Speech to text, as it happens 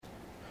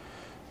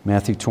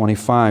Matthew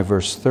 25,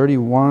 verse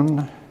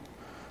 31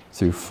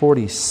 through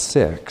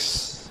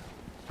 46.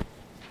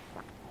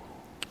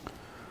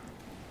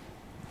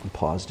 I'll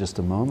pause just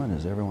a moment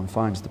as everyone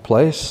finds the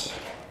place.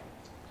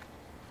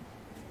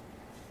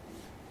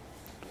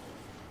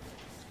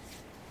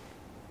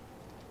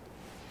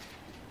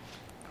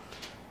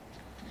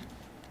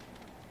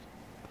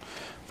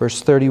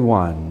 Verse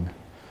 31,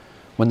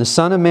 when the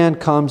Son of Man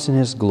comes in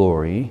His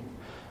glory,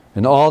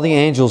 and all the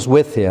angels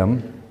with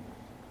Him,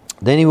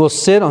 then He will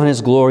sit on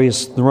His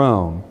glorious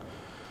throne.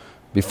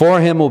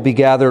 Before Him will be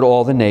gathered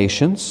all the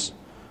nations,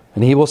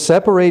 and He will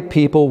separate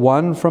people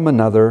one from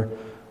another,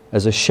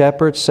 as a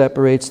shepherd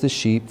separates the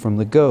sheep from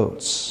the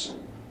goats.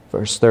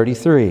 Verse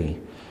 33,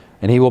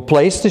 and He will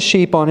place the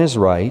sheep on His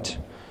right,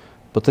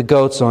 but the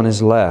goats on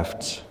His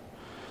left.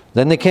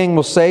 Then the King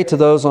will say to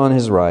those on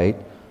His right,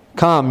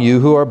 come, you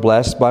who are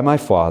blessed by my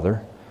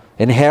Father,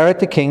 inherit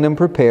the kingdom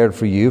prepared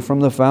for you from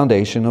the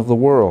foundation of the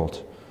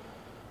world.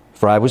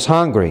 For I was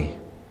hungry,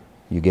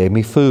 you gave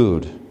me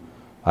food.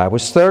 I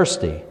was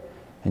thirsty,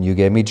 and you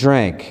gave me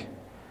drink.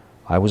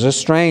 I was a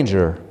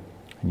stranger,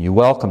 and you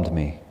welcomed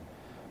me.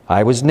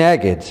 I was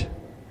naked,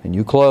 and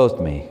you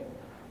clothed me.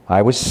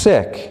 I was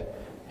sick,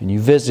 and you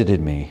visited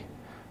me.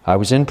 I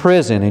was in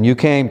prison, and you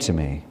came to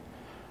me.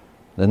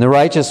 Then the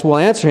righteous will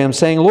answer Him,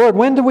 saying, Lord,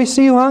 when did we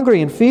see you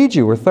hungry and feed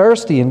you, or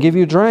thirsty and give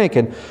you drink?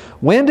 And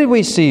when did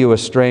we see you a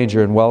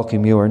stranger and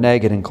welcome you, or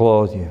naked and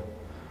clothe you?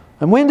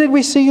 And when did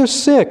we see you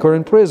sick or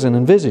in prison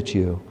and visit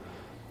you?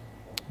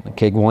 The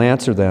King will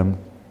answer them,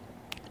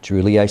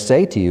 truly I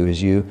say to you,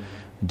 as you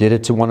did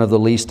it to one of the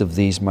least of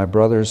these, my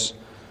brothers,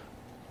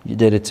 you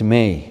did it to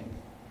me.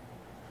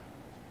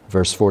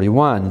 Verse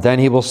 41, then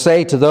He will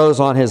say to those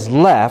on His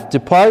left,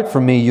 depart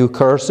from me, you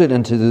cursed,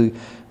 into the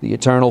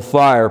eternal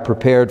fire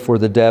prepared for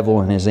the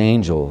devil and his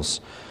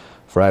angels.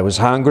 For I was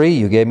hungry,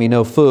 you gave me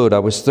no food. I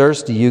was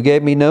thirsty, you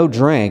gave me no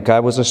drink. I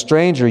was a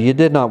stranger, you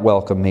did not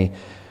welcome me.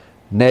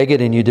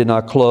 Naked, and you did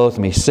not clothe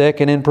me. Sick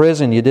and in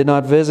prison, you did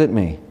not visit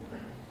me.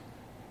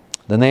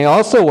 Then they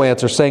also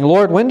answer, saying,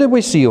 Lord, when did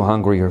we see you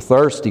hungry or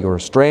thirsty or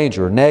a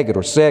stranger or naked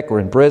or sick or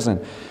in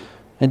prison,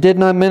 and did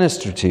not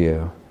minister to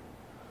you?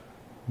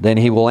 Then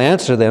He will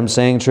answer them,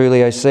 saying,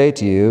 truly I say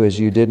to you,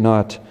 as you did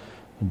not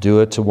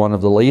do it to one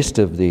of the least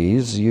of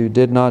these, you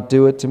did not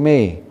do it to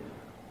me.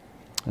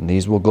 And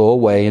these will go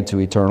away into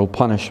eternal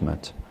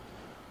punishment,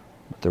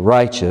 but the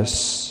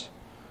righteous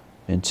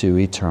into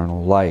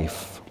eternal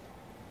life.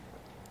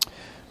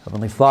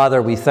 Heavenly Father,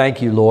 we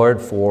thank you,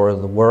 Lord, for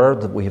the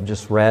word that we have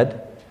just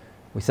read.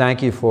 We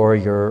thank you for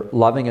your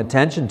loving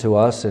attention to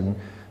us and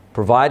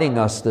providing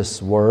us this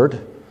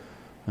word,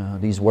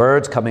 these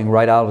words coming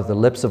right out of the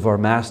lips of our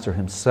Master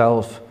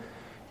Himself.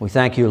 We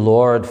thank you,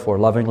 Lord, for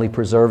lovingly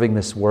preserving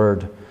this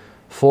word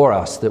for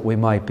us, that we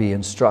might be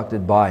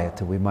instructed by it,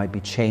 that we might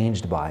be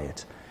changed by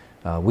it.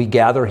 We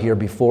gather here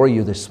before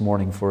you this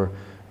morning for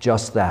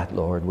just that,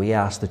 Lord. We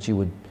ask that you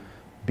would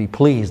be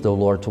pleased, O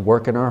Lord, to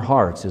work in our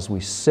hearts as we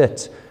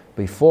sit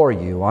before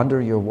you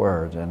under your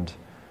word, and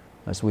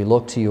as we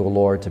look to you, O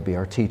Lord, to be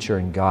our teacher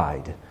and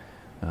guide.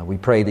 We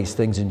pray these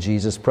things in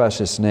Jesus'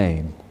 precious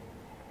name.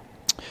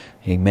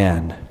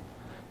 Amen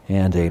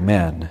and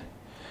amen.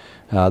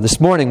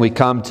 This morning we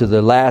come to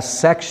the last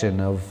section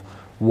of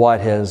what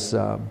has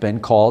been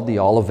called the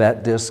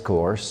Olivet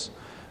Discourse.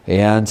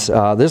 And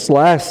this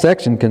last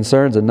section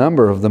concerns a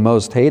number of the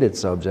most hated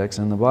subjects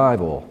in the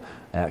Bible,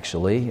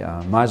 actually.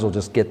 Might as well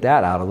just get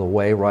that out of the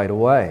way right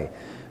away.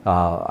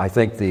 I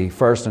think the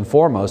first and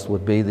foremost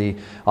would be the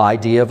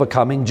idea of a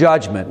coming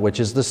judgment, which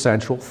is the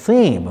central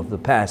theme of the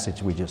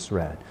passage we just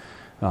read.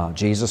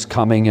 Jesus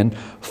coming in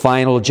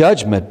final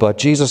judgment, but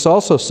Jesus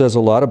also says a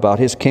lot about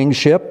His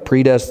kingship,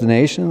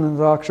 predestination, and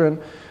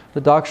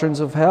the doctrines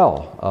of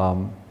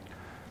hell.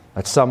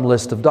 That's some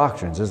list of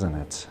doctrines, isn't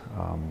it?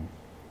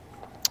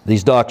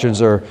 These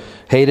doctrines are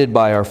hated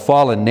by our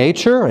fallen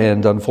nature,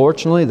 and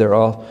unfortunately they're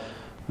all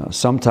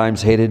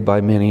sometimes hated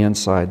by many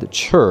inside the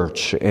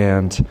church.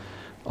 And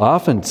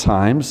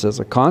oftentimes, as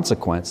a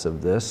consequence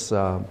of this,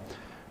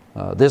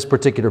 this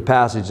particular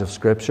passage of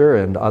Scripture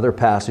and other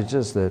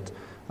passages that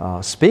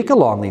speak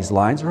along these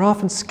lines are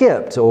often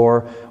skipped,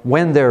 or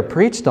when they're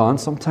preached on,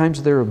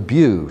 sometimes they're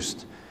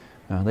abused.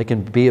 They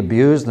can be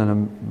abused in a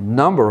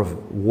number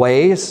of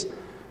ways.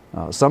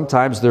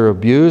 Sometimes they're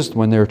abused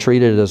when they're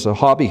treated as a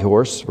hobby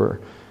horse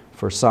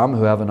for some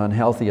who have an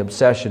unhealthy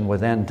obsession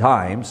with end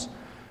times.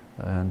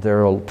 And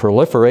there are a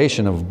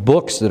proliferation of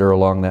books that are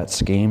along that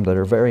scheme that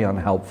are very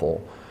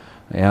unhelpful.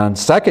 And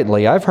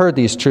secondly, I've heard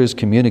these truths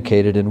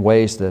communicated in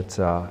ways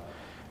that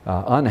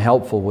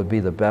unhelpful would be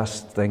the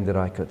best thing that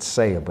I could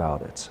say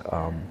about it.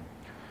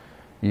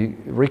 You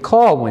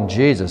recall when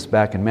Jesus,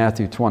 back in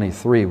Matthew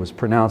 23, was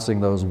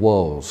pronouncing those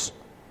woes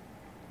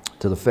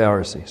to the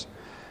Pharisees.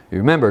 You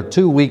remember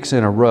 2 weeks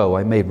in a row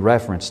I made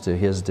reference to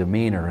His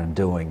demeanor in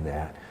doing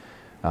that.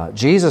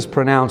 Jesus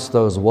pronounced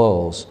those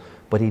woes,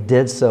 but He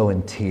did so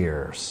in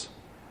tears.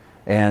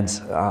 And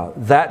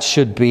that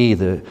should be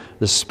the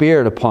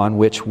spirit upon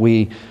which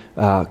we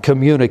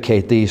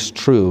communicate these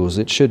truths.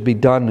 It should be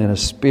done in a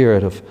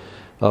spirit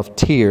of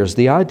tears.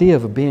 The idea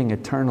of being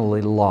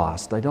eternally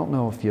lost. I don't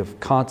know if you've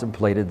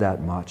contemplated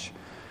that much.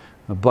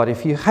 But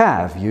if you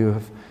have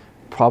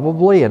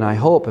probably, and I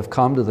hope, have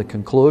come to the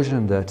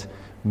conclusion that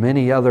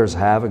many others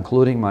have,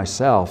 including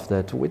myself,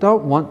 that we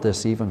don't want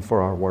this even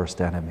for our worst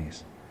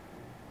enemies.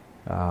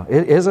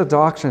 It is a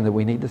doctrine that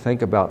we need to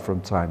think about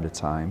from time to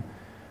time.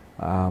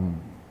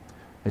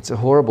 It's a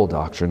horrible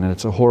doctrine, and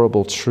it's a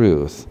horrible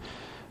truth.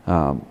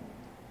 I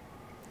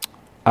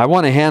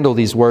want to handle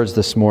these words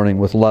this morning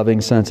with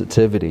loving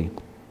sensitivity,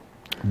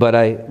 but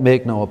I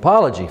make no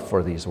apology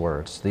for these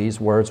words.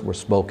 These words were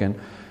spoken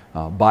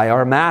by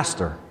our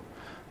Master,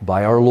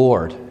 by our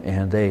Lord,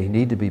 and they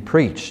need to be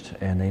preached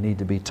and they need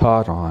to be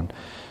taught on.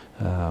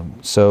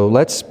 So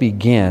let's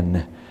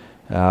begin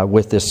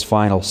with this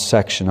final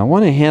section. I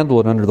want to handle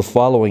it under the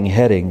following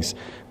headings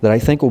that I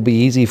think will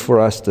be easy for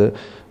us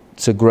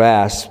to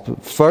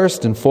grasp.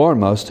 First and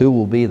foremost, who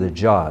will be the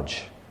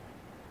judge?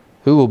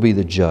 Who will be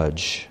the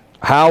judge?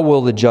 How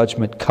will the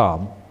judgment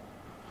come?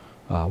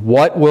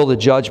 What will the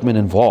judgment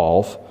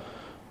involve?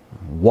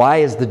 Why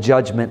is the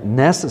judgment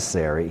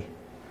necessary?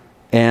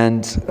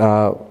 And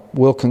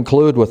we'll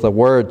conclude with a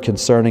word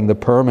concerning the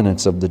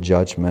permanence of the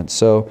judgment.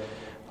 So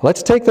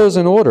let's take those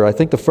in order. I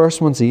think the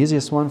first one's the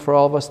easiest one for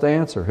all of us to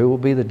answer. Who will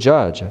be the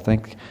judge? I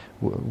think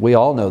we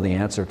all know the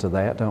answer to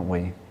that, don't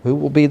we? Who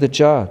will be the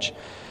judge?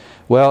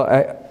 Well,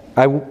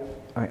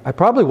 I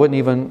probably wouldn't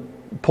even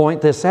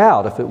point this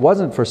out if it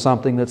wasn't for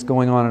something that's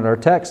going on in our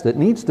text that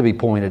needs to be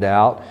pointed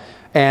out.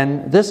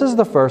 And this is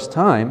the first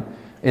time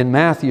in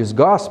Matthew's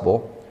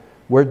gospel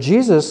where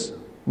Jesus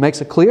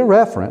makes a clear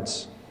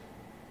reference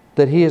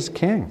that He is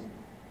King.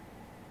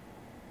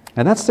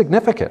 And that's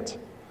significant.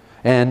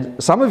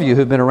 And some of you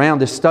who've been around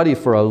this study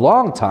for a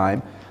long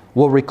time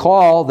will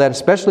recall that,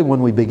 especially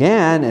when we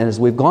began and as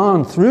we've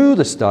gone through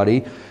the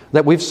study,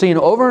 that we've seen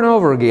over and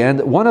over again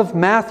that one of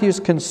Matthew's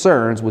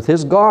concerns with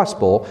his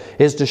gospel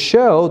is to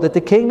show that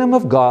the kingdom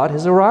of God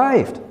has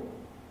arrived.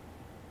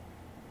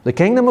 The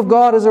kingdom of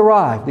God has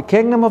arrived. The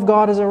kingdom of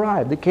God has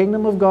arrived. The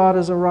kingdom of God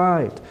has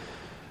arrived.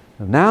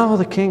 And now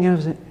the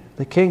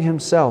King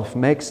Himself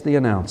makes the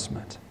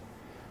announcement.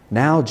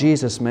 Now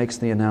Jesus makes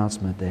the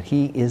announcement that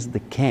He is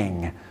the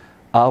King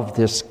of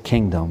this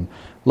kingdom.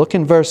 Look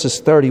in verses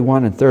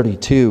 31 and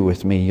 32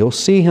 with me. You'll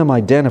see Him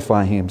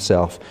identifying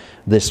Himself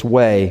this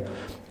way.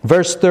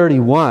 Verse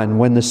 31,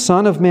 when the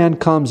Son of Man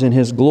comes in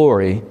His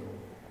glory,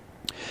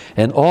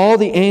 and all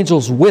the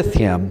angels with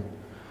Him,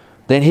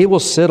 then He will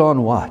sit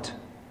on what?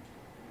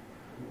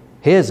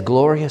 His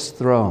glorious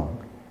throne.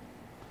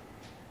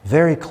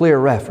 Very clear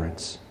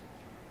reference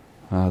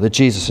that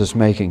Jesus is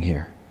making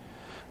here.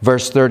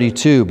 Verse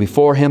 32,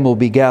 before Him will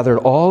be gathered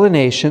all the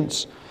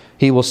nations.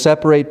 He will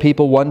separate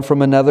people one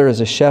from another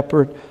as a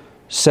shepherd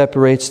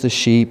separates the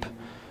sheep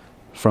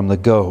from the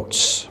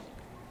goats.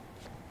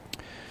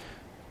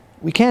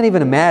 We can't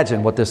even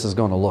imagine what this is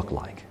going to look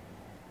like.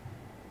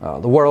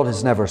 The world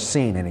has never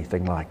seen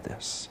anything like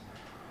this.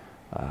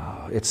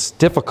 It's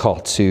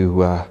difficult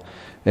to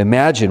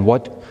imagine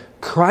what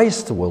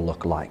Christ will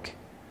look like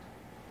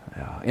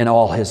in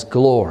all His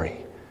glory.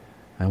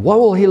 And what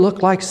will He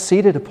look like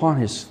seated upon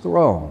His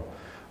throne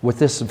with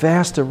this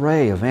vast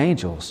array of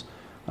angels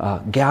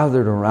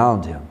gathered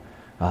around Him?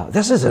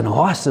 This is an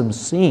awesome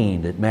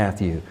scene that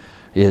Matthew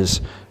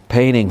is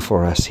painting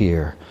for us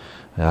here.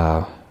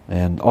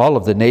 And all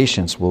of the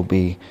nations will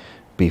be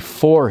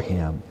before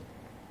Him.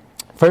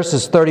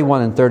 Verses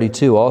 31 and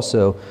 32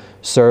 also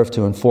serve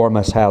to inform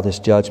us how this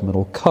judgment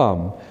will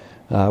come.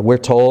 We're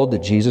told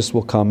that Jesus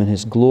will come in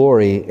His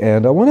glory.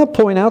 And I want to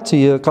point out to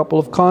you a couple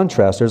of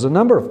contrasts. There's a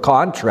number of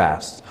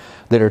contrasts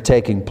that are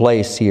taking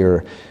place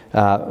here.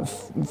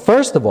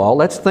 First of all,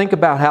 let's think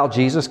about how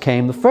Jesus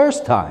came the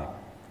first time.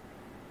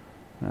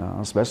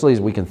 Especially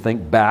as we can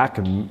think back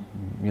and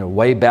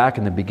way back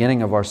in the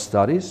beginning of our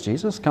studies.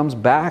 Jesus comes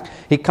back.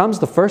 He comes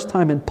the first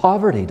time in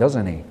poverty,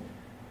 doesn't He?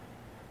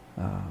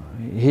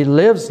 He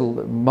lives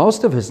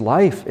most of His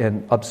life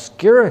in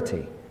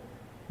obscurity.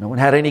 No one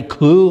had any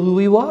clue who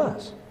He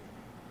was.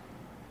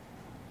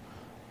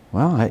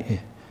 Well,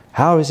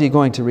 how is He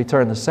going to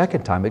return the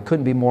second time? It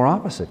couldn't be more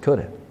opposite, could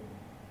it?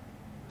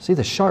 See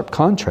the sharp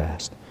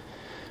contrast.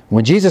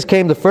 When Jesus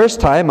came the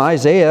first time,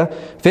 Isaiah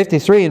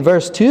 53 and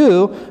verse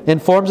 2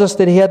 informs us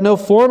that He had no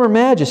form or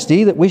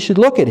majesty that we should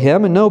look at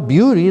Him, and no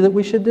beauty that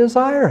we should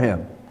desire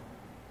Him.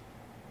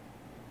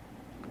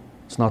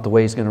 It's not the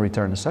way He's going to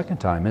return the second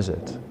time, is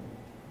it?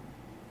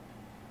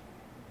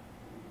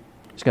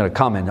 He's going to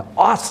come in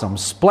awesome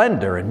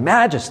splendor and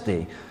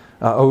majesty,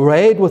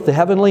 arrayed with the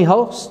heavenly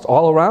hosts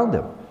all around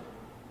Him.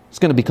 It's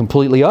going to be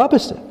completely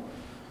opposite.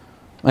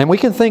 And we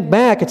can think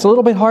back. It's a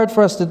little bit hard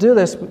for us to do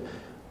this,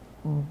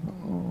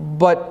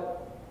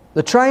 but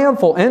the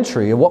triumphal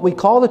entry, what we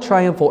call the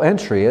triumphal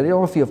entry, I don't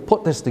know if you have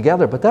put this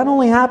together, but that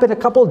only happened a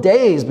couple of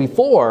days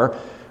before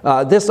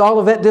this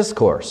Olivet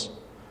Discourse.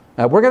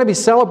 We're going to be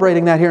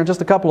celebrating that here in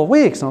just a couple of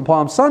weeks on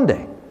Palm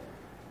Sunday.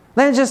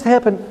 That just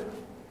happened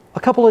a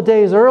couple of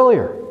days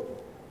earlier.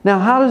 Now,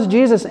 how does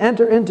Jesus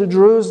enter into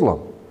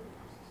Jerusalem?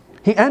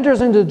 He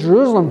enters into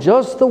Jerusalem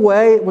just the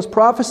way it was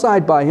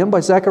prophesied by him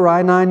by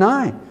Zechariah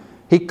 9:9.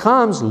 He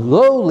comes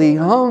lowly,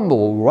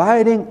 humble,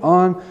 riding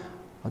on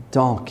a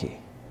donkey,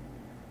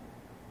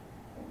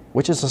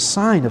 which is a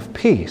sign of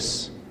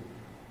peace.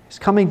 He's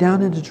coming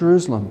down into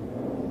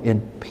Jerusalem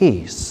in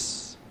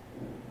peace.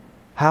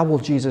 How will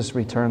Jesus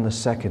return the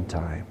second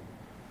time?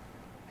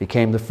 He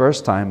came the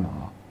first time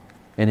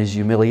in his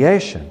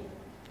humiliation,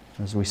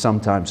 as we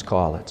sometimes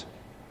call it,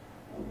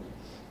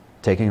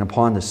 taking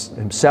upon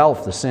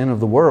himself the sin of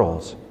the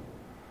world.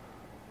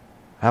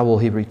 How will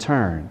he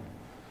return?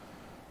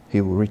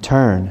 He will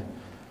return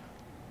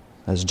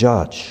as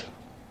judge.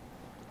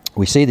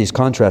 We see these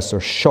contrasts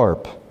are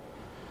sharp.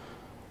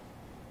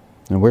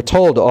 And we're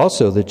told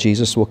also that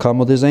Jesus will come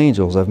with his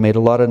angels. I've made a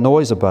lot of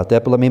noise about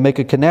that, but let me make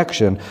a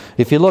connection.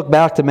 If you look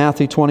back to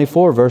Matthew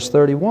 24, verse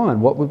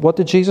 31, what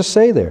did Jesus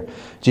say there?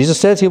 Jesus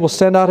says he will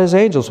send out his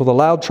angels with a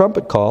loud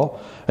trumpet call,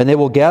 and they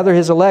will gather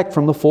his elect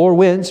from the four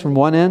winds, from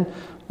one end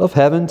of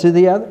heaven to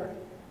the other.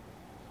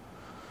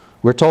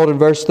 We're told in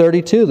verse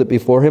 32 that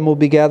before him will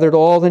be gathered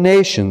all the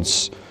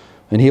nations,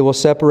 and he will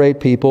separate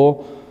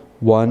people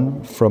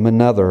one from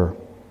another.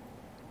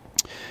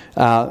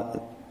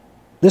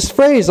 This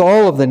phrase,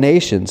 all of the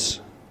nations,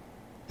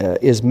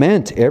 is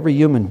meant to every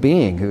human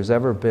being who's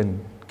ever been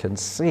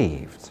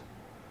conceived.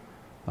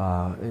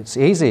 It's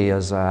easy,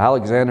 as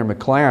Alexander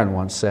McLaren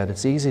once said,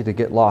 it's easy to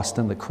get lost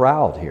in the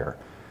crowd here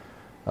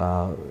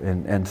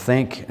and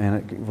think,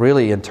 and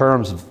really in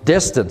terms of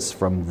distance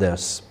from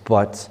this,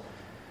 but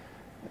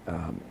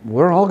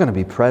we're all going to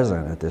be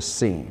present at this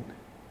scene.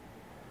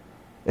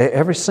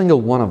 Every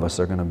single one of us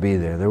are going to be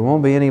there. There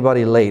won't be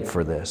anybody late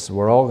for this.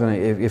 We're all going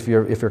to. If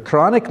you're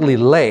chronically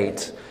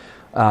late,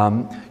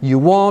 you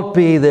won't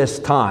be this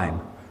time.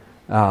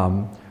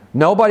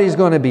 Nobody's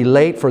going to be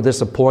late for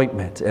this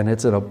appointment, and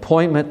it's an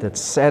appointment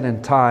that's set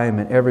in time,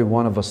 and every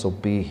one of us will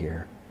be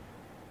here.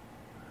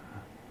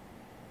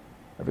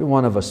 Every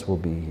one of us will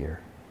be here.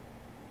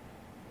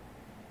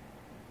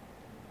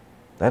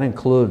 That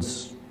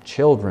includes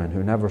children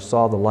who never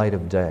saw the light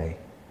of day.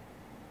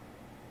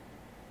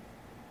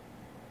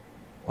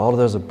 All of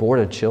those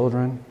aborted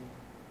children,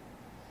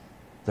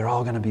 they're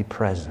all going to be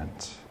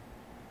present.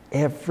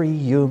 Every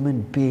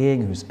human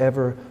being who's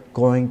ever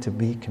going to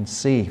be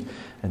conceived,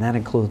 and that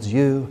includes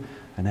you,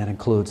 and that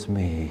includes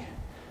me,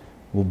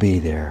 will be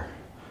there.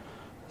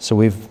 So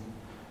we've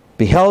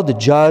beheld the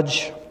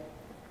judge.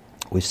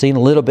 We've seen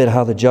a little bit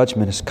how the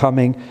judgment is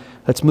coming.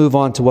 Let's move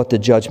on to what the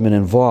judgment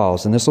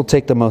involves, and this will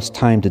take the most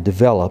time to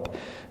develop.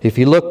 If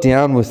you look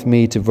down with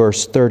me to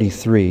verse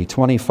 33,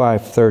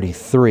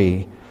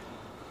 25:33,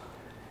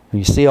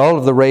 you see all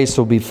of the race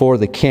will be before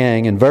the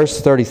king. And verse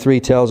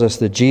 33 tells us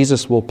that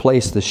Jesus will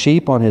place the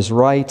sheep on his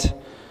right,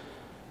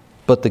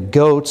 but the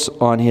goats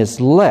on his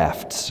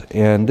left.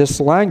 And this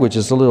language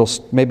is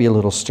maybe a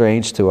little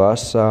strange to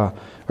us, or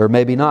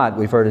maybe not.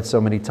 We've heard it so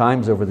many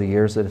times over the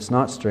years that it's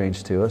not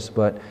strange to us.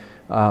 But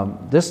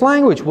this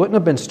language wouldn't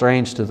have been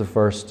strange to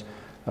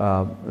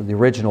the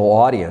original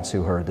audience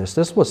who heard this.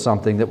 This was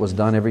something that was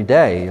done every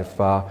day.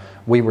 If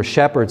we were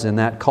shepherds in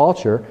that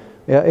culture,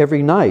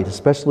 every night,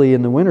 especially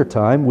in the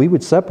wintertime, we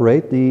would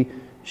separate the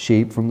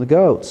sheep from the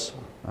goats.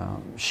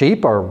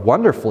 Sheep are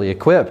wonderfully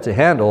equipped to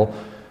handle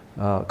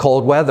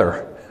cold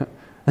weather.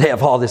 They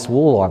have all this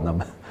wool on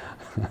them.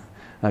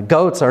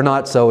 Goats are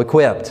not so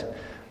equipped.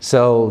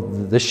 So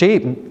the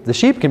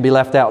sheep can be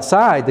left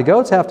outside. The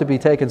goats have to be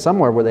taken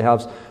somewhere where they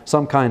have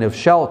some kind of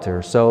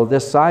shelter. So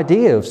this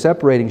idea of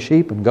separating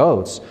sheep and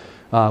goats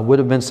would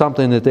have been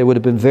something that they would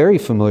have been very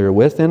familiar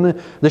with. And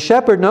the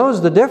shepherd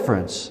knows the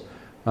difference.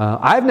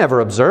 I've never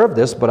observed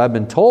this, but I've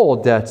been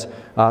told that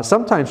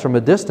sometimes from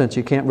a distance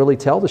you can't really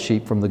tell the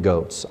sheep from the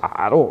goats.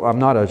 I'm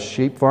not a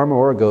sheep farmer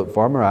or a goat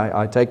farmer.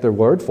 I take their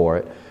word for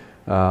it.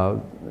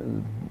 But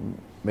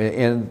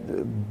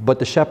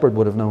the shepherd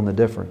would have known the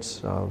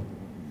difference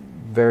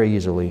very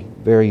easily,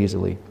 very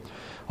easily.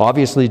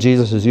 Obviously,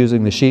 Jesus is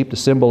using the sheep to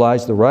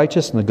symbolize the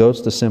righteous and the goats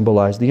to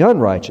symbolize the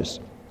unrighteous.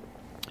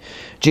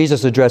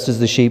 Jesus addresses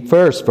the sheep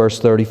first, verse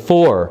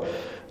 34.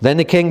 Then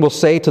the king will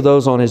say to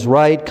those on his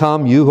right,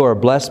 "Come, you who are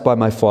blessed by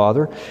my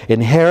Father,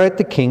 inherit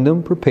the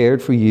kingdom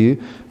prepared for you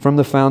from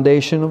the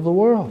foundation of the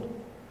world."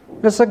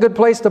 It's a good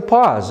place to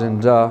pause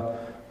and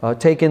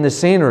take in the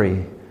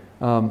scenery.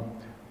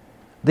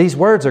 These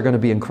words are going to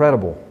be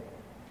incredible.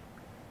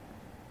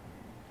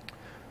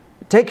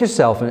 Take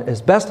yourself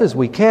as best as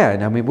we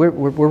can. I mean, we're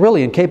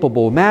really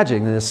incapable of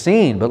imagining this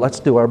scene, but let's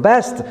do our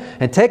best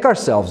and take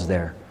ourselves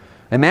there.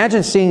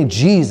 Imagine seeing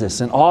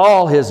Jesus in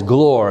all his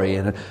glory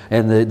and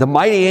the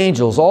mighty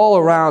angels all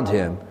around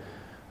him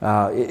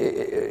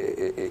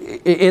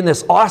in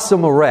this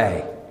awesome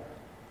array.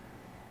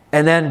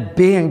 And then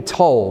being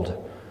told,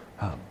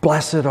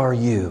 "Blessed are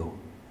you.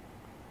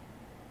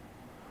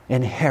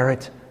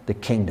 Inherit the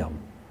kingdom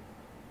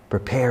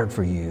prepared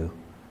for you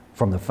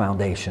from the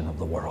foundation of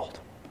the world."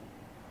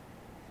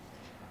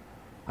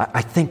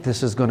 I think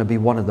this is going to be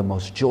one of the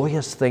most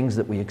joyous things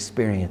that we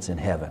experience in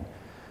heaven.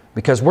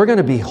 Because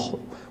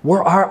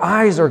our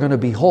eyes are going to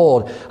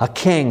behold a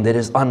king that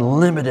is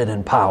unlimited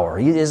in power.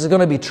 He is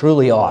going to be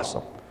truly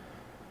awesome.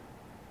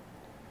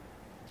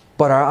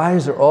 But our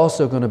eyes are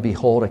also going to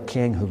behold a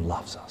king who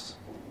loves us.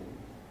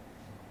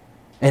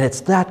 And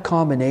it's that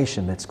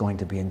combination that's going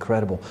to be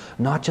incredible.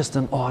 Not just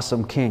an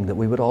awesome king that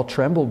we would all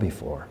tremble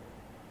before,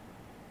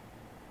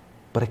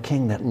 but a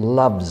king that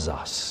loves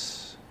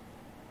us.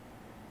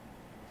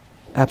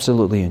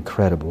 Absolutely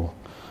incredible.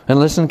 And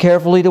listen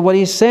carefully to what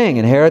he's saying.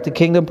 Inherit the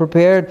kingdom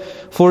prepared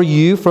for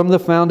you from the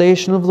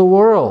foundation of the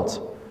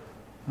world.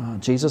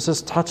 Jesus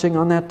is touching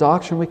on that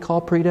doctrine we call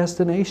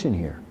predestination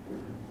here.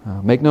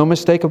 Make no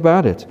mistake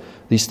about it.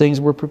 These things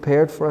were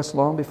prepared for us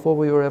long before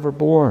we were ever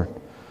born.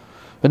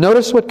 But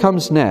notice what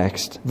comes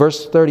next.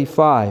 Verse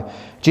 35.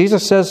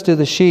 Jesus says to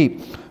the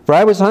sheep, "For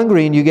I was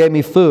hungry and you gave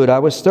me food. I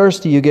was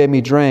thirsty, you gave me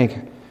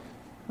drink.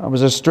 I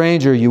was a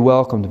stranger, you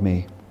welcomed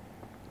me.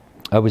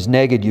 I was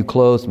naked, you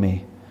clothed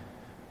me.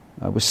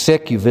 I was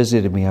sick, you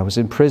visited me. I was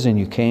in prison,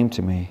 you came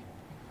to me."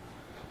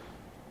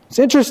 It's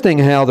interesting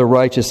how the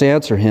righteous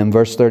answer him.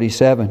 Verse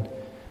 37.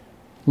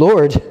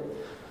 "Lord,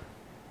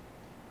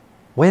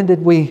 when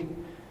did we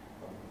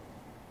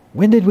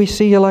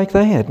see you like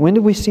that? When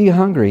did we see you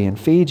hungry and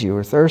feed you,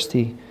 or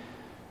thirsty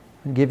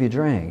and give you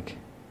drink?"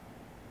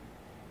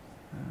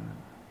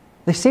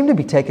 They seem to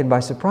be taken by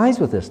surprise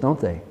with this, don't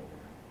they?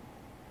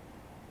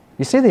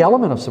 You see the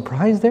element of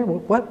surprise there?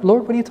 What,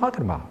 Lord, what are you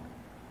talking about?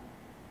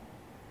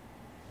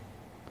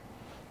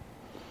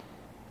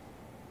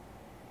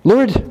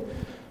 Lord,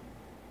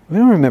 we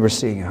don't remember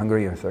seeing you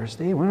hungry or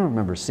thirsty. We don't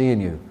remember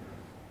seeing you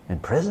in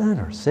prison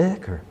or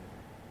sick, or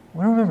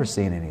we don't remember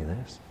seeing any of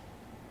this.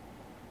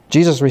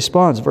 Jesus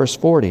responds, verse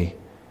 40,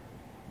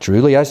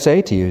 "Truly I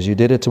say to you, as you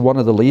did it to one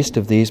of the least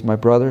of these, my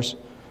brothers,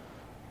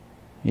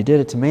 you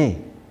did it to me."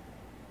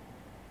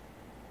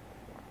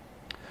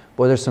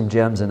 Boy, there's some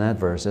gems in that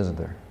verse, isn't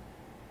there?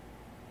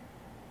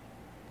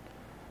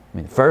 I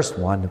mean, the first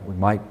one that we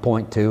might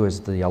point to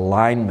is the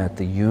alignment,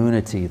 the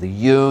unity, the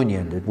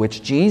union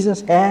which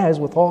Jesus has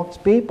with all His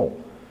people.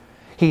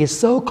 He is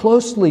so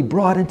closely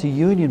brought into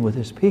union with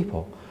His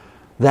people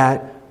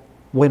that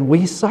when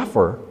we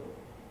suffer,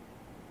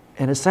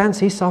 in a sense,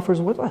 He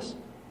suffers with us.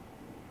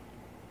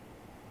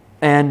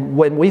 And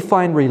when we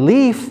find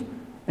relief,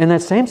 in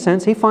that same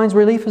sense, He finds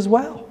relief as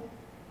well.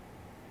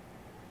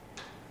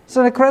 It's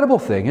an incredible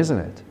thing, isn't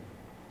it?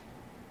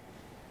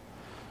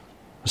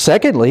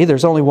 Secondly,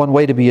 there's only one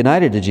way to be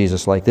united to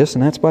Jesus like this,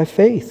 and that's by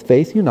faith.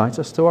 Faith unites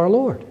us to our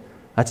Lord.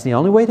 That's the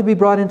only way to be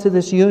brought into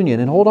this union.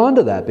 And hold on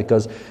to that,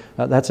 because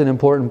that's an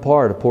important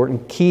part,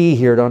 important key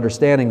here to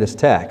understanding this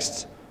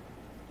text.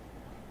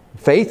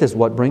 Faith is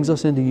what brings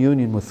us into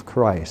union with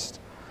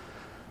Christ.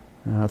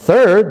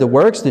 Third, the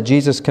works that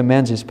Jesus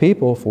commends His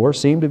people for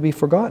seem to be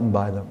forgotten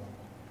by them,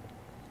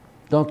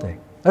 don't they?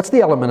 That's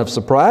the element of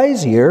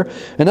surprise here.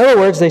 In other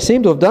words, they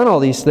seem to have done all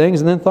these things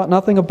and then thought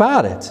nothing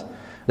about it.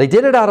 They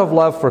did it out of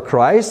love for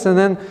Christ, and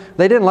then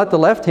they didn't let the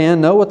left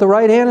hand know what the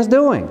right hand is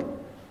doing.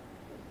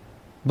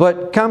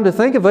 But come to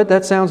think of it,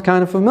 that sounds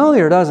kind of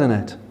familiar, doesn't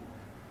it?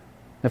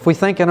 If we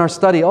think in our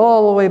study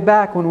all the way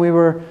back when we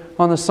were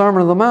on the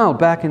Sermon on the Mount,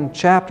 back in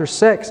chapter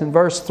 6 and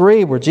verse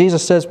 3, where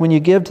Jesus says, "When you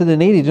give to the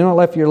needy, don't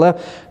let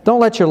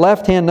your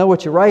left hand know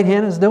what your right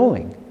hand is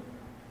doing."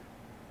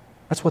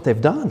 That's what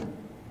they've done.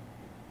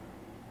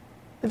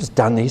 They've just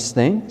done these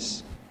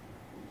things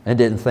and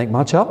didn't think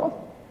much of them.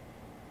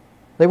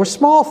 They were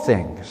small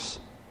things.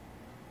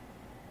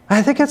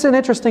 I think that's an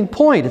interesting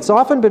point. It's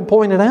often been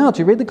pointed out.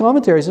 You read the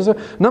commentaries. There's a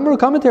number of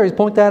commentaries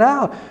point that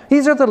out.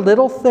 These are the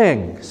little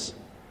things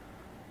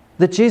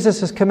that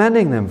Jesus is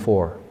commending them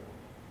for.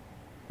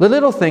 The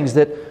little things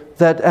that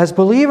as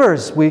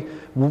believers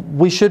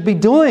we should be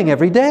doing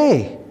every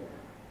day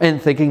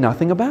and thinking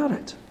nothing about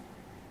it.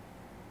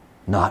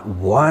 Not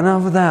one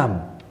of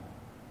them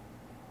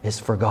is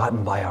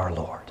forgotten by our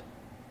Lord.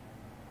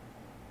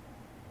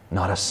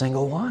 Not a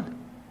single one.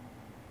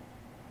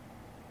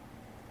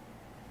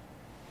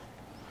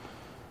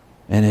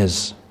 And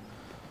His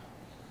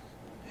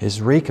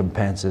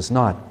recompense is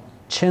not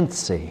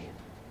chintzy,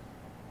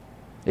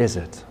 is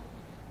it?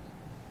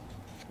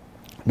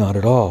 Not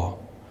at all.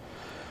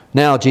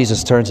 Now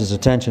Jesus turns His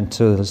attention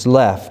to His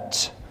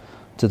left,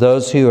 to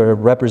those who are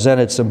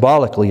represented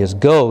symbolically as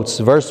goats.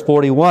 Verse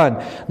 41,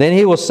 "Then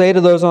He will say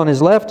to those on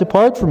His left,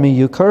 'Depart from me,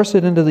 you cursed,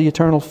 into the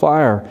eternal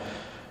fire,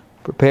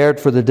 prepared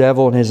for the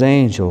devil and his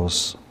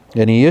angels.'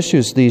 And He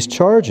issues these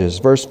charges."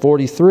 Verse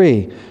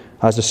 43,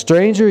 "As a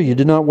stranger you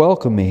did not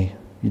welcome me.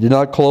 You did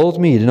not clothe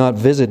me. You did not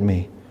visit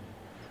me."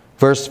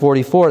 Verse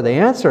 44, they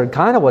answer in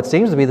kind of what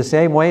seems to be the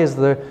same way as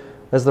the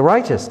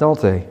righteous, don't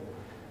they?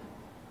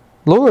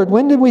 "Lord,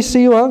 when did we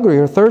see you hungry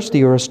or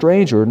thirsty or a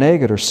stranger or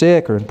naked or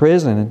sick or in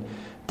prison and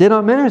did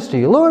not minister to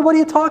you?" Lord, what are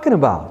you talking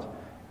about?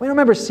 We don't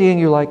remember seeing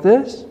you like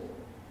this.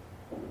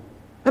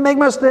 And make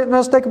no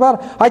mistake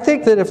about it. I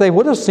think that if they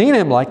would have seen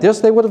Him like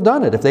this, they would have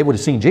done it. If they would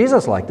have seen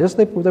Jesus like this,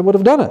 they would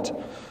have done it.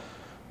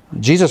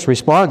 Jesus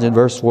responds in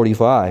verse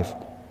 45,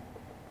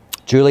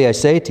 "Truly I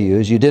say to you,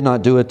 as you did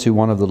not do it to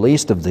one of the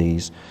least of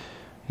these,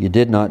 you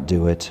did not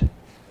do it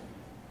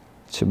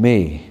to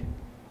me.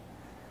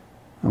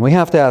 And we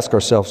have to ask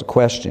ourselves a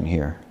question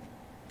here.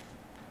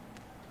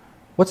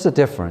 What's the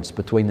difference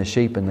between the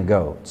sheep and the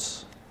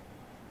goats?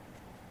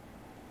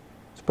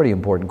 It's a pretty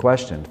important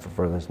question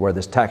for this, where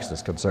this text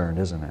is concerned,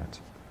 isn't it?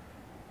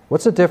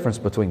 What's the difference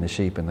between the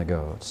sheep and the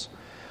goats?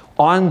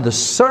 On the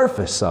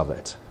surface of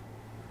it,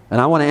 and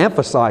I want to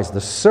emphasize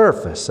the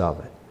surface of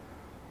it,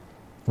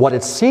 what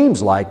it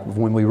seems like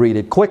when we read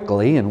it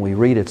quickly and we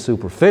read it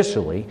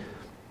superficially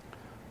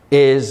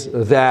is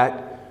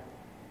that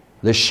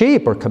the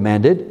sheep are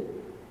commended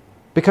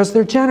because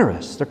they're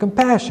generous, they're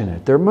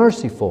compassionate, they're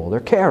merciful, they're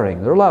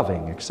caring, they're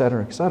loving,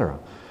 etc., etc.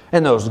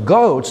 And those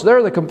goats,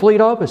 they're the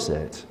complete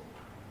opposite.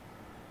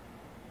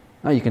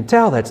 Now you can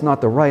tell that's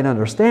not the right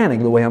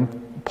understanding the way I'm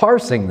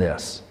parsing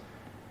this.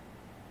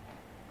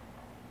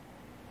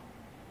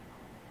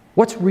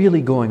 What's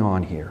really going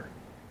on here?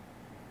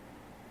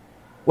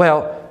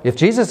 Well, if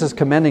Jesus is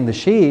commending the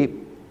sheep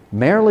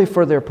merely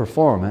for their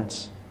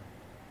performance,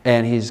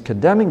 and He's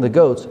condemning the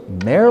goats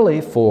merely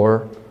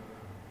for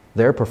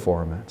their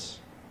performance,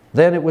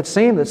 then it would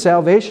seem that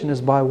salvation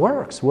is by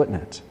works,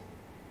 wouldn't it?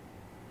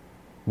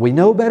 We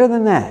know better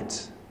than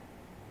that.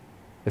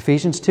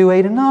 Ephesians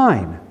 2:8 and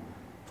 9.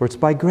 For it's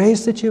by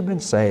grace that you've been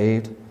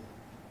saved,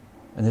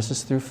 and this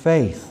is through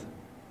faith.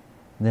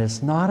 And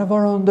it's not of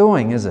our own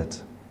doing, is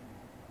it?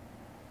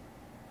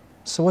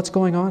 So what's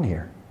going on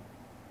here?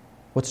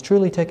 What's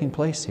truly taking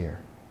place here?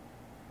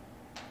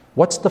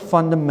 What's the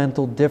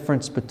fundamental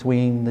difference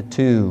between the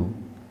two?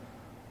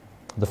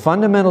 The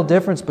fundamental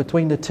difference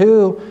between the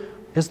two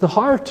is the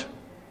heart.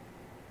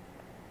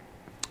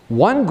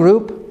 One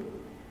group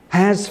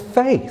has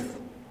faith.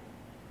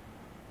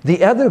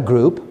 The other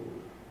group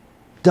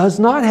does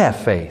not have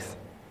faith.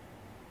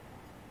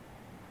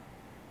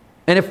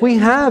 And if we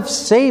have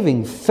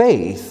saving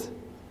faith,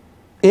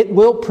 it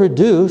will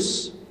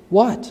produce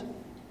what?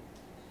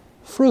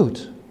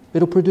 Fruit.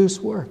 It'll produce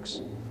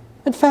works.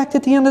 In fact,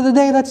 at the end of the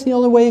day, that's the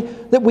only way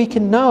that we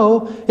can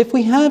know if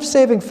we have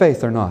saving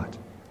faith or not.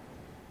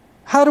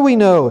 How do we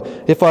know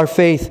if our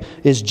faith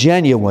is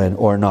genuine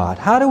or not?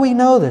 How do we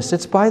know this?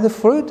 It's by the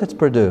fruit that's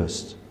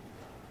produced.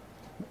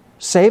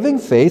 Saving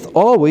faith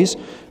always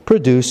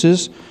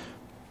produces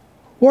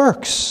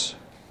works.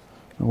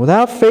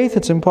 Without faith,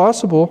 it's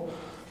impossible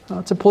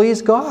to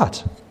please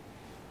God.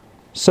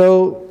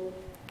 So,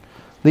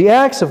 the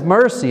acts of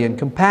mercy and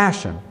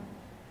compassion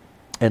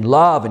and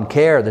love and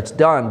care that's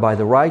done by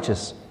the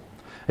righteous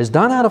is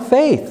done out of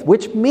faith,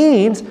 which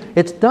means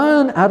it's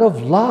done out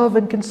of love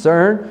and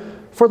concern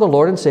for the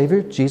Lord and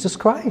Savior, Jesus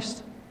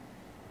Christ.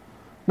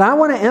 Now I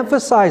want to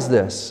emphasize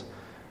this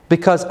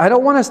because I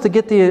don't want us to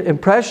get the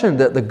impression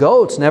that the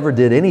goats never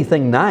did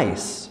anything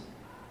nice.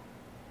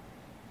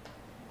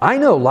 I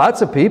know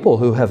lots of people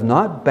who have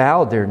not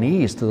bowed their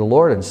knees to the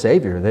Lord and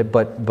Savior,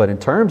 but in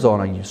terms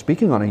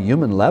speaking on a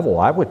human level,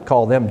 I would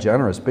call them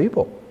generous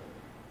people.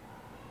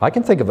 I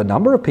can think of a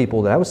number of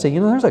people that I would say,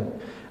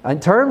 in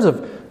terms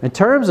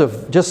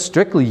of just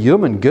strictly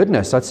human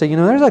goodness, I'd say,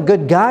 there's a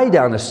good guy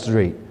down the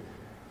street.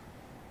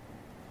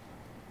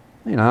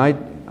 I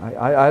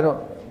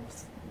don't,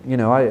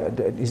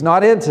 he's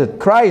not into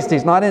Christ,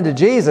 he's not into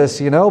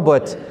Jesus,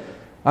 but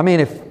I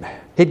mean, if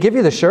he'd give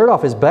you the shirt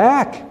off his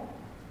back.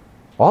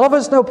 All of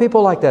us know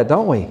people like that,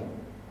 don't we?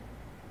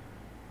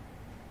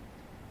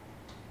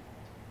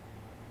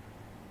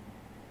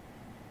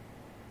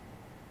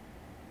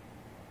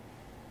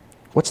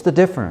 What's the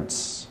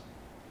difference?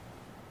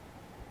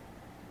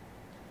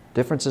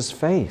 Difference is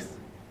faith.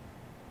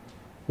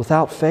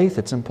 Without faith,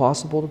 it's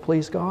impossible to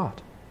please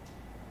God.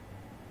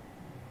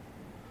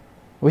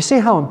 We see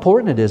how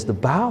important it is to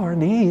bow our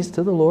knees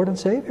to the Lord and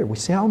Savior. We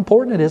see how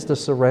important it is to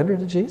surrender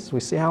to Jesus.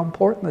 We see how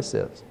important this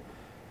is.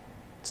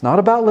 It's not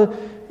about...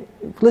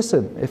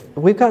 Listen, if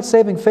we've got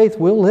saving faith,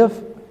 we'll live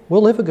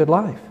a good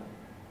life.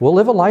 We'll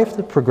live a life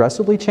that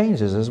progressively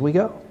changes as we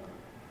go.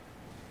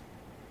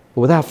 But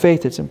without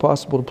faith, it's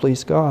impossible to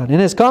please God. In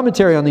his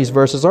commentary on these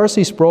verses,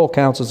 R.C. Sproul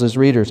counsels his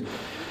readers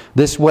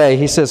this way.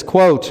 He says,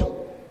 quote,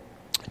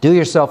 "Do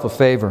yourself a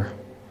favor.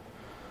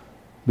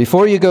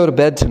 Before you go to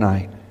bed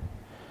tonight,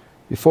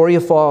 before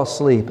you fall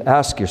asleep,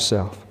 ask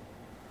yourself,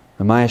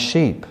 am I a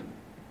sheep?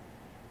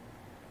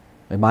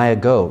 Am I a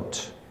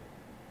goat?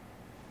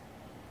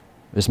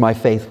 Is my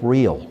faith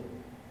real?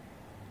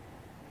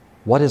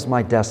 What is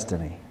my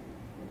destiny?"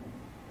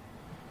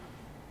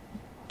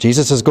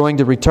 Jesus is going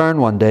to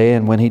return one day,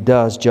 and when He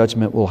does,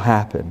 judgment will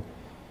happen.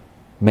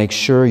 Make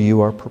sure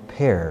you are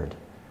prepared.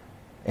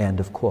 End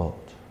of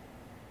quote.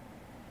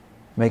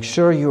 Make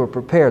sure you are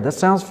prepared. That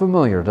sounds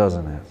familiar,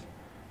 doesn't it?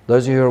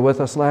 Those of you who were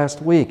with us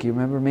last week, you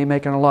remember me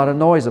making a lot of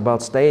noise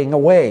about staying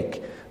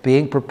awake,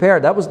 being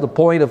prepared. That was the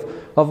point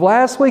of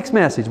last week's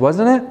message,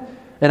 wasn't it?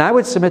 And I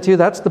would submit to you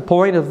that's the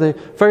point of the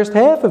first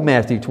half of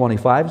Matthew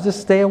 25, is to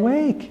stay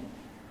awake.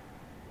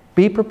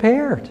 Be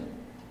prepared.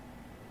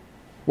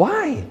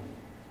 Why?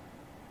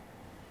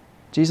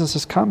 Jesus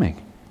is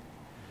coming.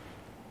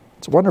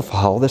 It's wonderful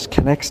how all this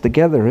connects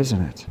together,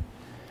 isn't it?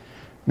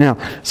 Now,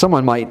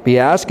 someone might be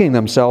asking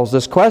themselves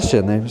this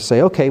question. They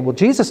say, okay, well,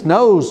 Jesus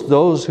knows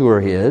those who are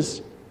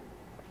His.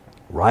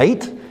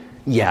 Right?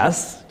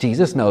 Yes,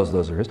 Jesus knows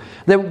those are his.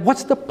 Then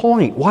what's the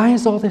point? Why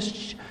is all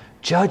this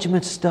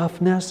judgment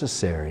stuff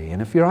necessary?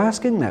 And if you're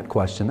asking that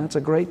question, that's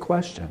a great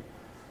question.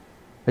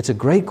 It's a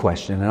great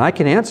question, and I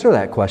can answer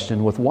that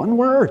question with one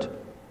word.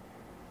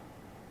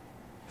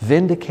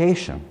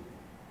 Vindication.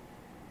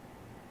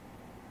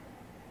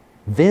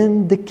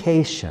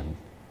 Vindication.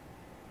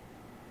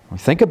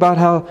 Think about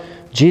how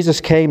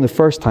Jesus came the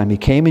first time. He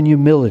came in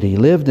humility. He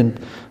lived in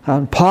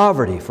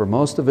poverty for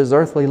most of his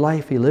earthly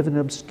life. He lived in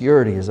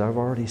obscurity, as I've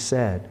already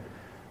said.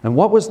 And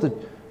what was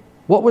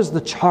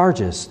the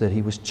charges that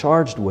he was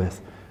charged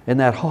with in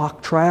that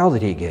hawk trial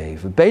that he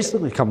gave? It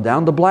basically come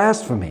down to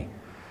blasphemy.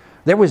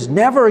 There was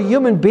never a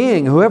human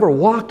being who ever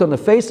walked on the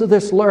face of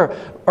this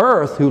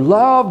earth who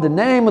loved the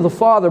name of the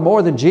Father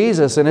more than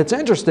Jesus. And it's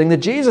interesting that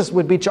Jesus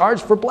would be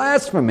charged for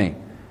blasphemy.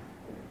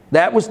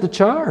 That was the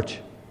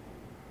charge.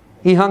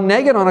 He hung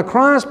naked on a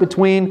cross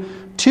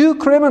between two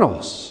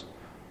criminals,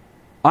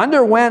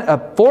 underwent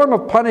a form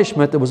of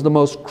punishment that was the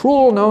most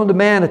cruel known to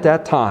man at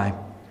that time,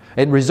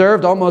 and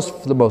reserved almost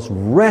for the most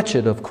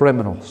wretched of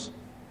criminals.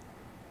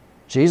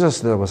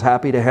 Jesus was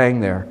happy to hang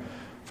there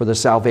for the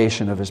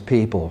salvation of his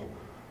people.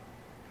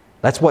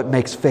 That's what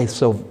makes faith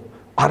so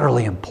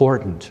utterly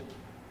important.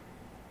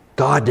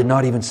 God did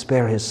not even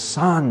spare his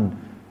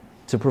Son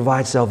to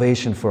provide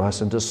salvation for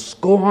us, and to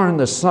scorn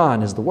the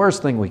Son is the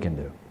worst thing we can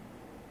do.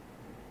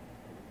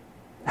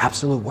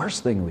 Absolute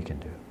worst thing we can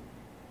do.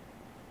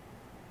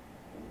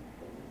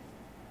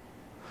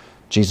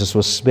 Jesus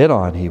was spit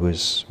on. He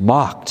was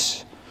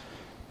mocked.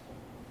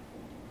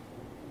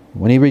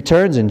 When he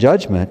returns in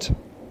judgment,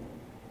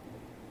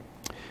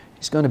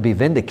 he's going to be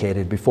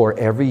vindicated before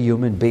every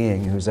human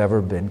being who's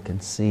ever been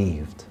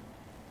conceived.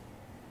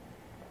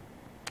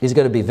 He's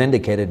going to be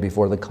vindicated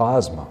before the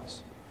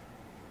cosmos.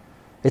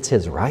 It's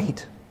his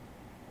right.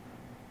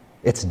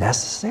 It's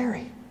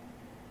necessary.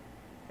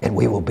 And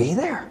we will be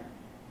there.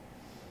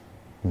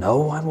 No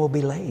one will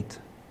be late.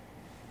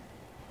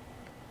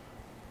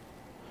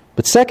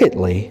 But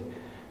secondly,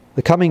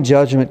 the coming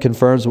judgment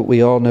confirms what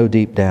we all know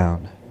deep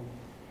down.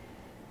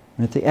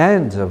 At the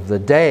end of the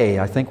day,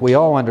 I think we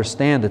all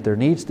understand that there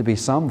needs to be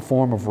some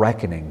form of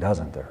reckoning,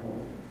 doesn't there?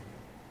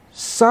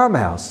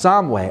 Somehow,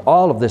 some way,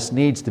 all of this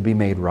needs to be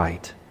made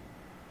right.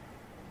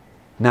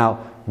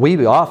 Now,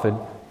 we often,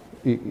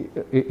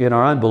 in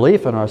our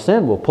unbelief and our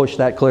sin, will push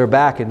that clear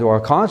back into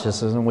our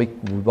consciousness, and we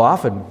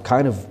often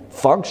kind of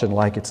function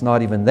like it's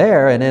not even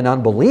there. And in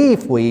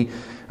unbelief, we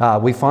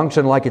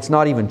function like it's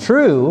not even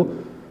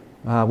true.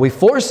 We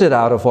force it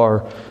out of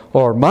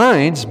our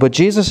minds, but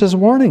Jesus is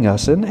warning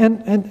us.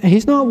 And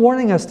he's not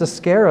warning us to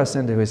scare us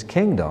into his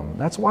kingdom.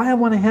 That's why I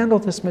want to handle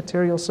this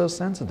material so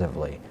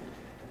sensitively.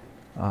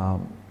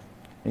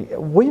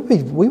 We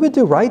would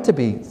do right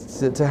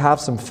to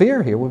have some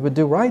fear here. We would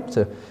do right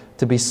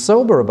to be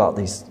sober about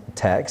these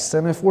texts.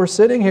 And if we're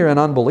sitting here in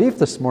unbelief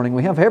this morning,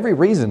 we have every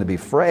reason to be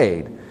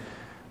afraid.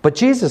 But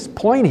Jesus'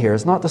 point here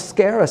is not to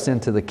scare us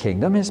into the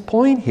kingdom. His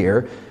point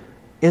here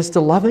is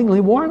to lovingly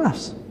warn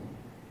us.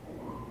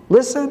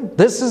 Listen,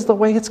 this is the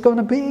way it's going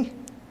to be.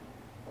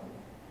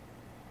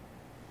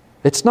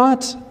 It's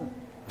not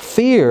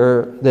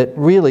fear that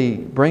really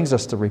brings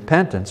us to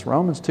repentance.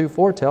 Romans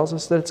 2:4 tells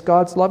us that it's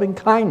God's loving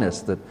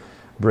kindness that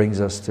brings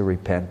us to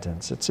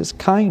repentance. It's his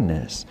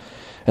kindness.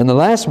 And the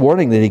last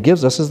warning that he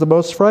gives us is the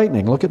most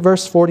frightening. Look at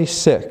verse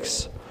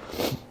 46.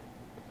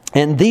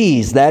 And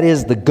these, that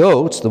is the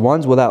goats, the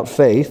ones without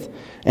faith,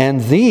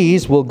 and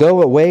these will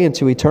go away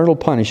into eternal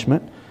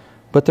punishment,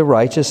 but the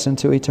righteous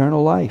into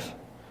eternal life.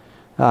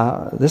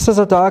 This is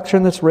a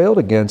doctrine that's railed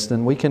against,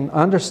 and we can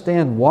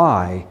understand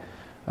why.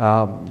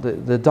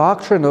 The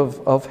doctrine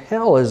of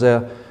hell is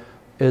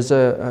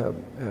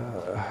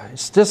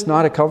it's just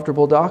not a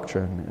comfortable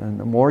doctrine. And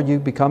the more you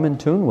become in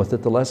tune with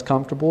it, the less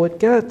comfortable it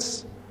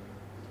gets.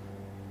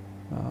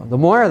 The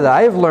more that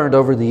I've learned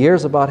over the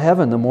years about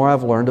heaven, the more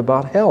I've learned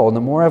about hell. And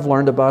the more I've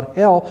learned about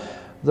hell,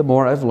 the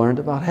more I've learned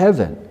about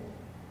heaven.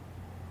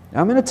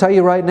 I'm going to tell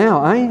you right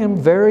now, I am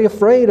very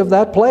afraid of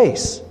that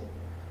place.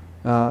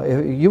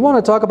 If you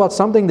want to talk about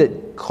something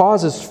that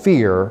causes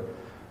fear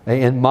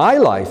in my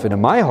life and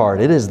in my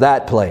heart, it is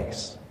that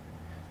place.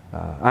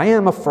 I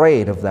am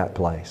afraid of that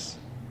place.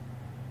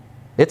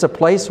 It's a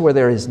place where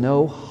there is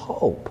no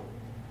hope.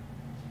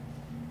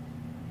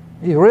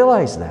 You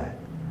realize that?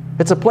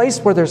 It's a place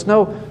where there's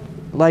no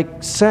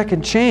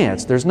second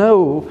chance. There's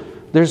no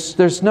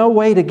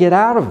way to get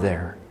out of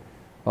there.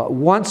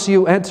 Once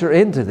you enter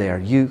into there,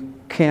 you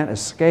can't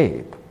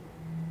escape.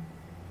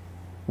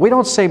 We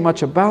don't say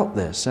much about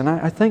this, and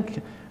I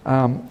think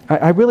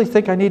I really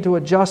think I need to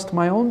adjust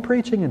my own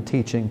preaching and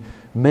teaching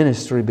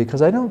ministry,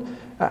 because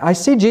I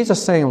see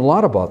Jesus saying a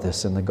lot about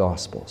this in the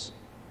Gospels.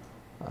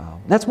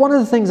 That's one of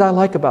the things I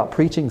like about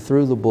preaching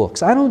through the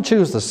books. I don't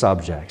choose the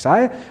subjects.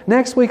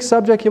 Next week's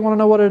subject, you want to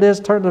know what it is?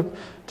 Turn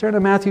to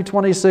Matthew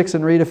 26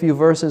 and read a few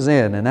verses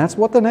in, and that's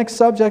what the next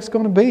subject's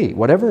going to be.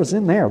 Whatever is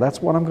in there,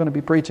 that's what I'm going to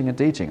be preaching and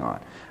teaching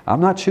on.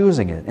 I'm not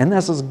choosing it, and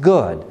this is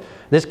good.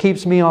 This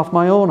keeps me off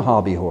my own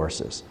hobby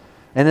horses.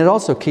 And it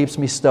also keeps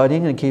me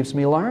studying and keeps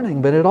me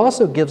learning. But it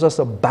also gives us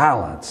a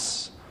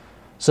balance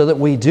so that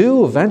we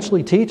do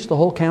eventually teach the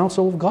whole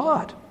counsel of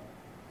God.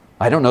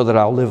 I don't know that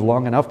I'll live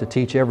long enough to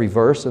teach every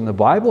verse in the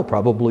Bible.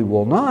 Probably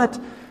will not.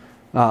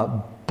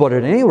 But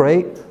at any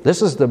rate,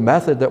 this is the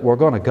method that we're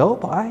going to go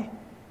by.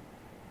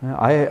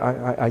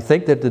 I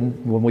think that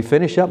when we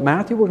finish up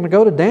Matthew, we're going to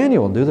go to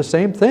Daniel and do the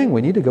same thing.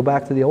 We need to go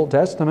back to the Old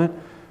Testament,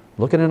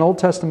 look at an Old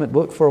Testament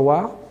book for a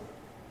while.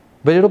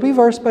 But it'll be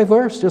verse by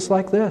verse, just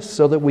like this,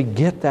 so that we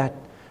get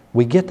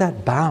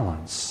that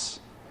balance.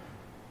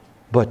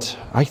 But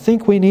I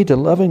think we need to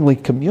lovingly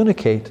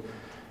communicate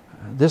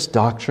this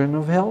doctrine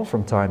of hell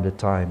from time to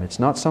time. It's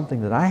not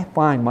something that I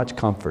find much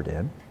comfort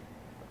in,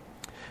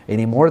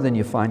 any more than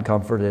you find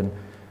comfort in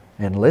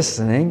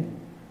listening.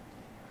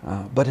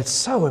 But it's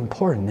so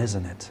important,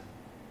 isn't it?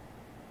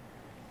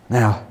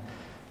 Now,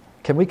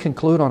 can we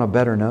conclude on a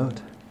better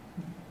note?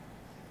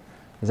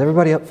 Is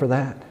everybody up for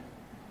that?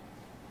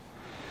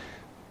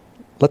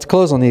 Let's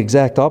close on the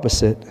exact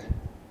opposite.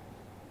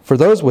 For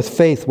those with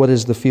faith, what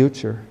is the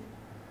future?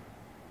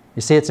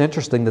 You see, it's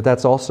interesting that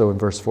that's also in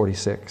verse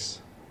 46.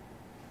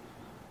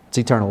 It's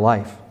eternal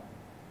life.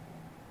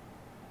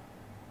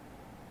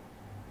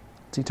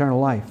 It's eternal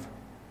life.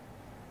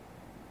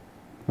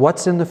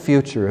 What's in the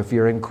future if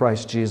you're in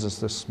Christ Jesus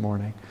this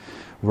morning?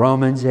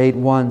 Romans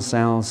 8:1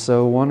 sounds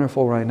so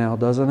wonderful right now,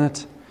 doesn't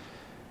it?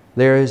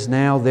 There is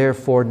now,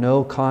 therefore,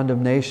 no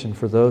condemnation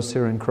for those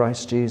who are in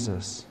Christ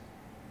Jesus.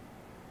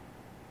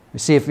 You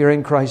see, if you're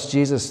in Christ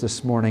Jesus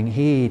this morning,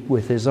 He,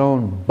 with His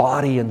own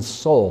body and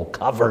soul,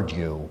 covered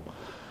you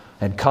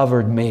and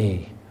covered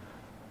me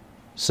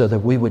so that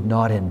we would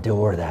not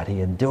endure that. He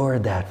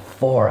endured that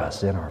for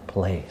us in our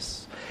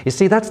place. You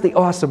see, that's the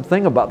awesome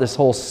thing about this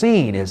whole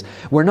scene is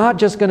we're not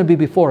just going to be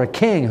before a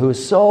king who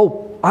is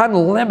so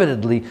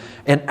unlimitedly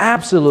and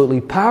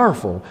absolutely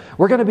powerful.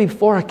 We're going to be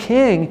before a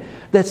king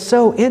that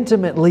so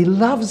intimately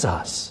loves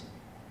us.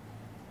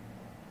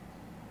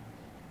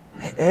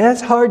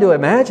 It's hard to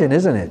imagine,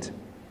 isn't it?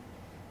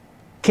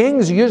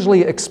 Kings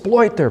usually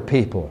exploit their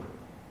people.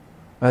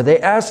 They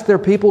ask their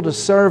people to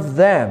serve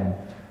them,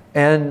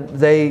 and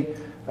they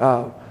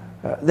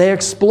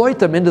exploit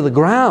them into the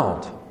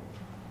ground.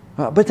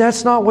 But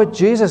that's not what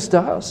Jesus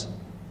does.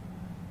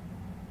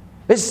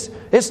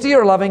 It's to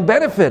your loving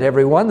benefit,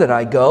 everyone, that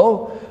I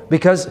go.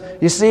 Because,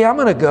 you see, I'm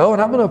going to go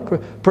and I'm going to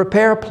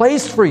prepare a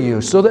place for you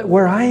so that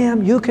where I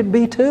am, you can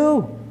be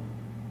too.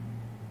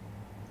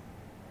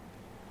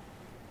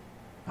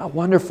 How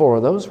wonderful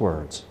are those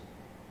words?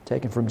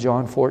 Taken from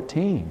John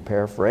 14.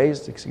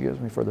 Paraphrased, excuse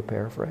me for the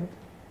paraphrase.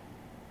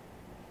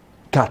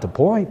 Got the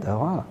point,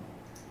 though, huh?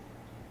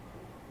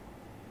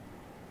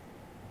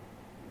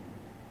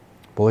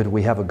 Boy, do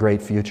we have a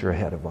great future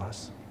ahead of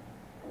us.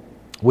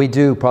 We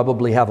do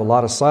probably have a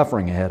lot of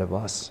suffering ahead of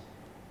us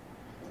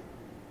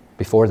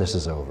before this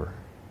is over.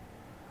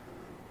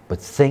 But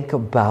think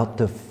about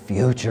the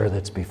future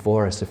that's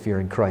before us if you're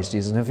in Christ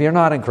Jesus. And if you're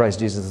not in Christ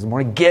Jesus this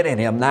morning, get in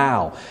Him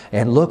now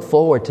and look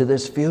forward to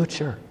this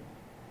future.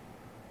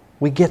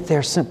 We get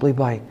there simply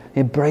by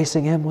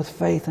embracing Him with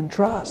faith and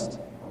trust.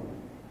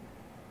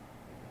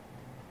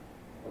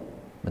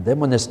 But then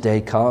when this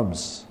day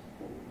comes,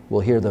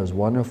 we'll hear those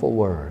wonderful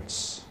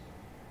words.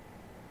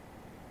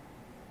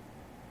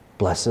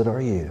 Blessed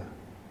are you.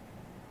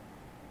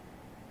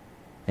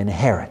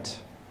 Inherit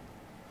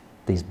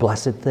these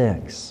blessed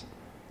things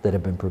that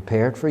have been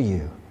prepared for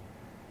you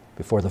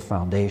before the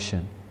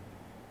foundation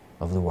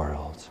of the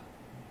world.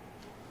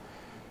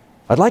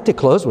 I'd like to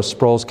close with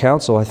Sproul's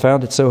counsel. I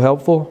found it so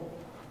helpful.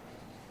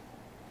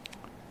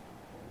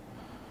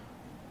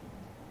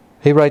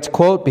 He writes,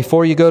 quote,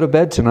 before you go to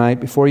bed tonight,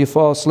 before you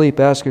fall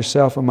asleep, ask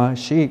yourself, am I a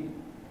sheep?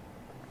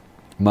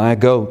 Am I a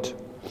goat?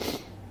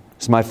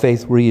 Is my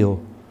faith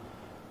real?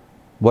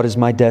 What is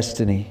my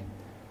destiny?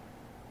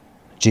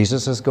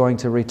 Jesus is going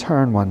to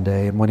return one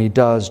day, and when He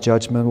does,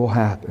 judgment will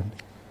happen.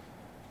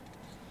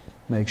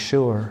 Make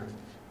sure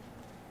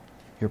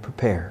you're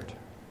prepared.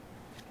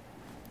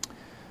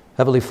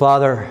 Heavenly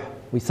Father,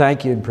 we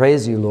thank You and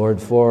praise You, Lord,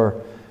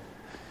 for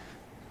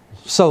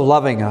so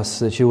loving us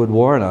that You would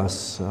warn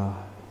us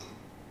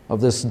of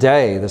this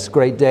day, this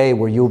great day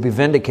where You will be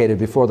vindicated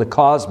before the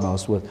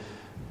cosmos,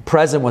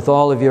 present with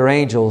all of Your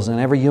angels, and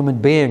every human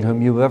being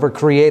whom You've ever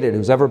created,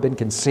 who's ever been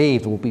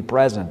conceived, will be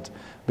present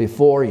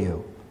before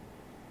You.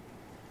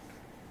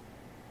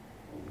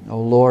 Oh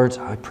Lord,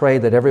 I pray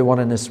that everyone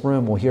in this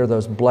room will hear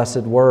those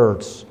blessed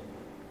words.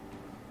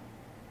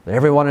 That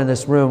everyone in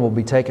this room will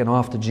be taken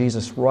off to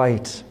Jesus'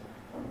 right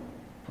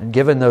and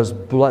given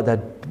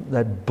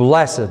that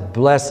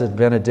blessed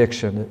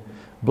benediction.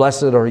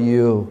 Blessed are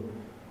you.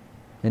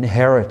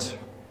 Inherit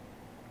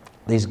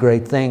these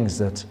great things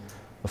that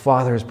the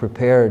Father has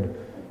prepared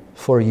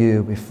for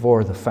you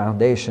before the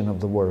foundation of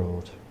the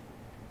world.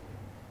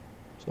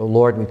 So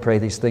Lord, we pray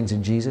these things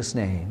in Jesus'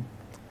 name.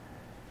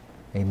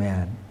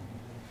 Amen.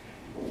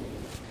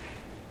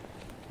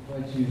 I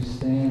invite you to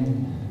stand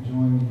and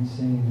join me in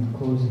singing the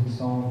closing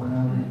song,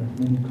 Crown of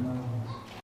Many Crowns.